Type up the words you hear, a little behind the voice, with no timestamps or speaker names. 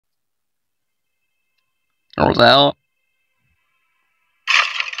What the hell?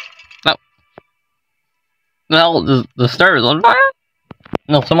 No. The hell? The stove is on fire?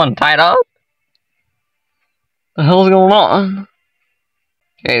 No, someone tied up? The hell's going on?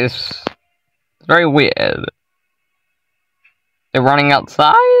 Okay, it's very weird. They're running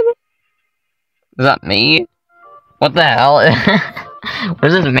outside? Is that me? What the hell? What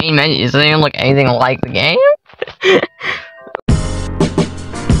does this main menu? Does it even look anything like the game?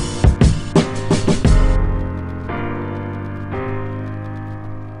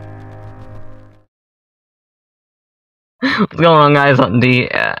 What's going on, guys?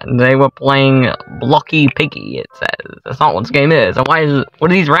 Today we're playing Blocky Piggy, it says. That's not what this game is. So what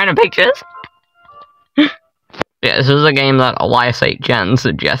are these random pictures? Yeah, this is a game that Elias 8 Gen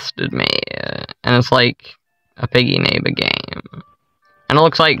suggested me, and it's like a Piggy Neighbor game. And it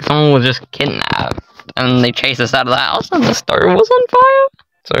looks like someone was just kidnapped, and they chased us out of the house, and the stove was on fire?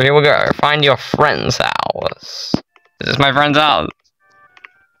 So here we go, find your friend's house. Is this my friend's house?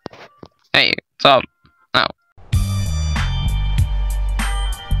 Hey, what's up? Oh.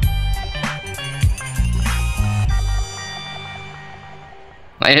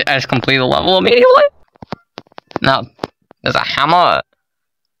 I just complete the level immediately? No, there's a hammer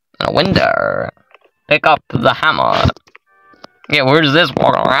and a window. Pick up the hammer. Yeah, where's this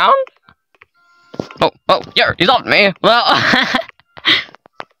walking around? Oh, yeah, he's after me. Well,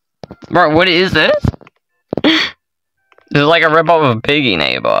 bro, what is this? This is like a ripoff of Piggy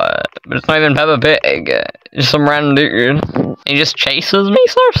Neighbor, but it's not even Peppa Pig. It's some random dude. He just chases me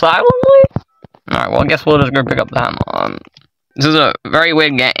so silently? Alright, well, I guess we'll just go pick up the hammer. This is a very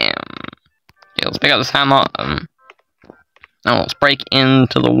weird game. Okay, let's pick up this hammer. And let's break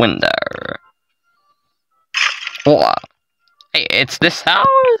into the window. What? Hey, it's this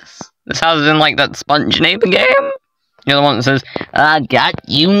house? This house is in like that Sponge Neighbor game? You're the one that says, I got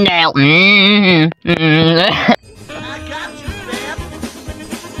you now. I got you,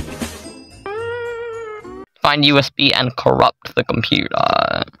 man. Find USB and corrupt the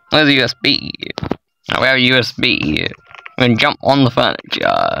computer. Where's the USB? Oh, we have a USB. We can jump on the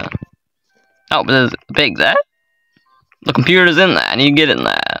furniture. Oh, but there's a pig there? The computer's in there, I need to get in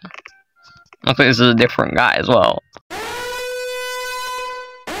there. Looks like this is a different guy as well.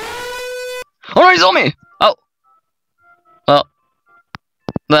 Oh no, he saw me! Oh.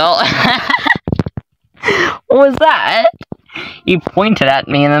 Well. What was that? He pointed at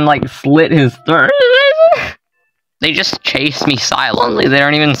me and then, like, slit his throat. They just chased me silently, they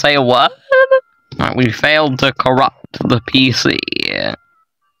don't even say a word? Alright, we failed to corrupt the PC.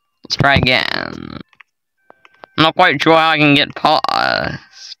 Let's try again. I'm not quite sure how I can get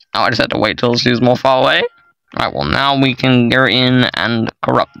past. Oh, I just have to wait till she's more far away. Alright, well now we can go in and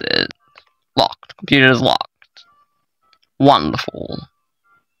corrupt it. Locked. Computer is locked. Wonderful.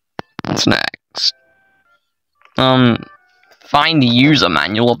 What's next? Find the user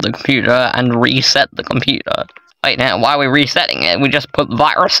manual of the computer and reset the computer. Wait, now, why are we resetting it? We just put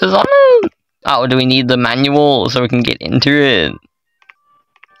viruses on it? Oh, do we need the manual so we can get into it?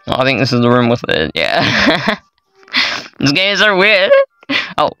 Well, I think this is the room with it, yeah. This game is so weird.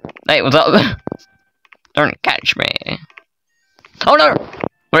 Oh, hey, what's up? Don't catch me. Oh no!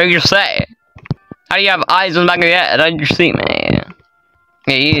 What did you just say? How do you have eyes in the back of your head? How did you see me?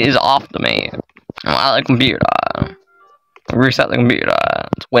 Yeah, he is after me. I'm out of the computer. Reset the computer.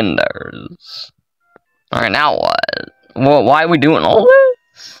 It's Windows. Alright, now what? Well, why are we doing all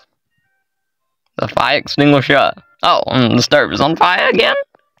this? The fire extinguisher. Oh, and the stove is on fire again?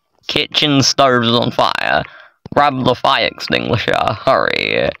 Kitchen stove is on fire. Grab the fire extinguisher.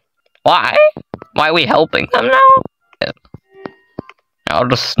 Hurry. Why? Why are we helping them now? I'll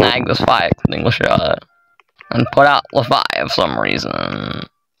just snag this fire extinguisher and put out the fire for some reason.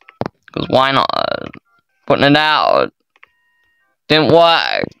 Because why not? Putting it out. Didn't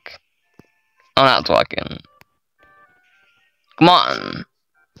work. Oh, now it's working. Come on.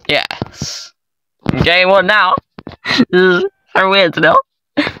 Yes. Okay, what now? This is so weird to know.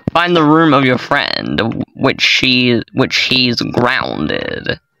 Find the room of your friend, which he's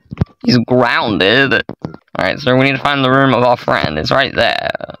grounded. He's grounded? Alright, so we need to find the room of our friend. It's right there.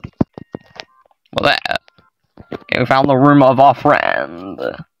 Well, there. Okay, we found the room of our friend.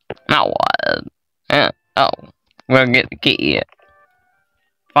 Now what? Oh. We're gonna get the key.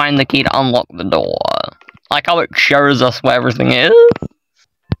 Find the key to unlock the door. I like how it shows us where everything is.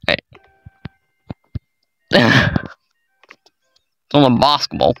 Hey. It's on the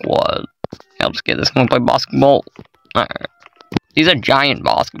basketball court. I'll just get this. Can we play basketball? Alright. These are giant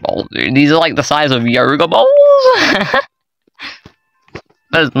basketballs, dude. These are like the size of yoga balls?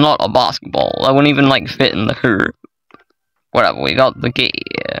 That is not a basketball. That wouldn't even, like, fit in the hoop. Whatever, we got the key.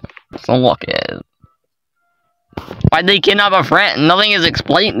 Let's unlock it. Why'd they kidnap a friend? Nothing is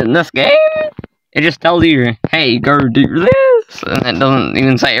explained in this game. It just tells you, hey, go do this, and it doesn't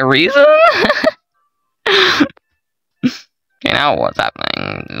even say a reason. Okay, now what's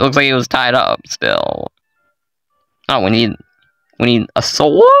happening? It looks like he was tied up still. Oh, we need a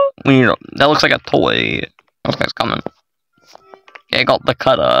sword? That looks like a toy. That guy's coming. Okay, I got the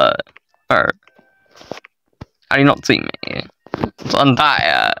cutter. How do you not see me? Let's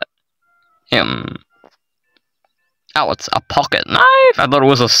untie him. Oh, it's a pocket knife? I thought it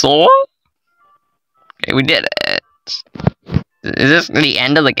was a sword? Okay, we did it. Is this the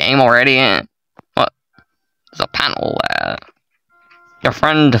end of the game already? What? There's a panel there. Your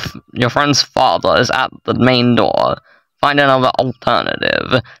friend's father is at the main door. Find another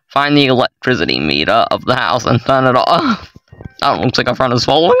alternative. Find the electricity meter of the house and turn it off. Oh, it looks like our friend is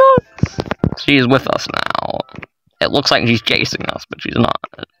following us. She's with us now. It looks like she's chasing us, but she's not.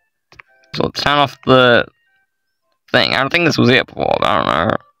 So let's turn off the thing. I don't think this was here before, but I don't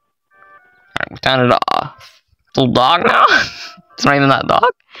know. Alright, we turn it off. It's a little dark now. It's not even that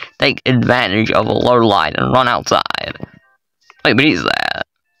dark. Take advantage of a low light and run outside. Wait, but he's there.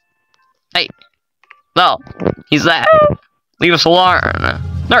 Hey. No, he's there. Leave us alone.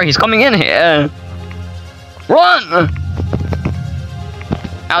 No, he's coming in here. Run!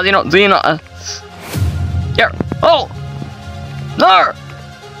 How's he not seeing us? Here. Oh! No!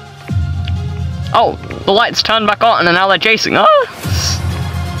 Oh, the lights turned back on and now they're chasing us.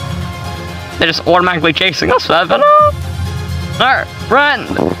 They're just automatically chasing us forever now. No, friend!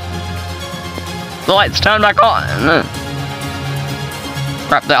 The lights turned back on.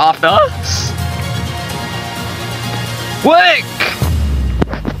 Crap, they're after us. Quick!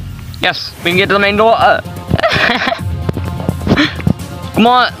 Yes, we can get to the main door. Come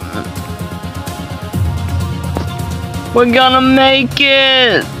on. We're gonna make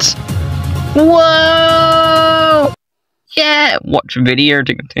it. Whoa! Yeah, watch video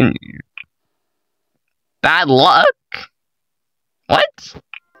to continue. Bad luck? What?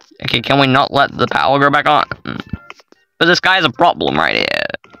 Okay, can we not let the power go back on? But this guy's a problem right here.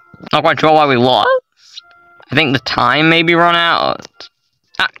 Not quite sure why we lost. I think the time maybe run out.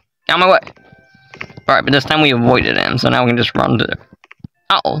 Ah, out my way. Alright, but this time we avoided him, so now we can just run to...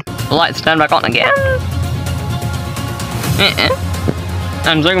 Uh-oh, the lights turn back on again?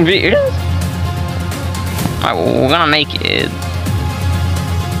 I'm so confused. Alright, well, we're gonna make it.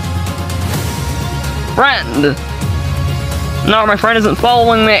 Friend! No, my friend isn't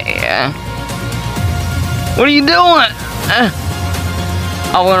following me. What are you doing?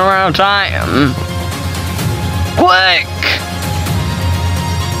 Oh, we're running out of time. Quick!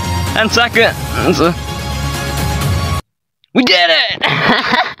 10 seconds. We did it!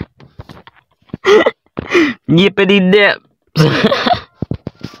 Yippity dip. Wow,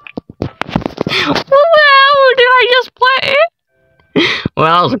 did I just play? Well,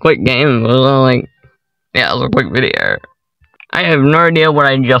 that was a quick game. It was like, yeah, it was a quick video. I have no idea what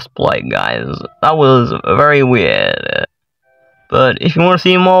I just played, guys. That was very weird. But if you want to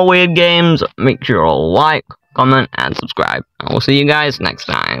see more weird games, make sure to like, comment, and subscribe. I will see you guys next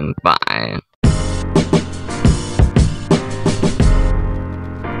time. Bye.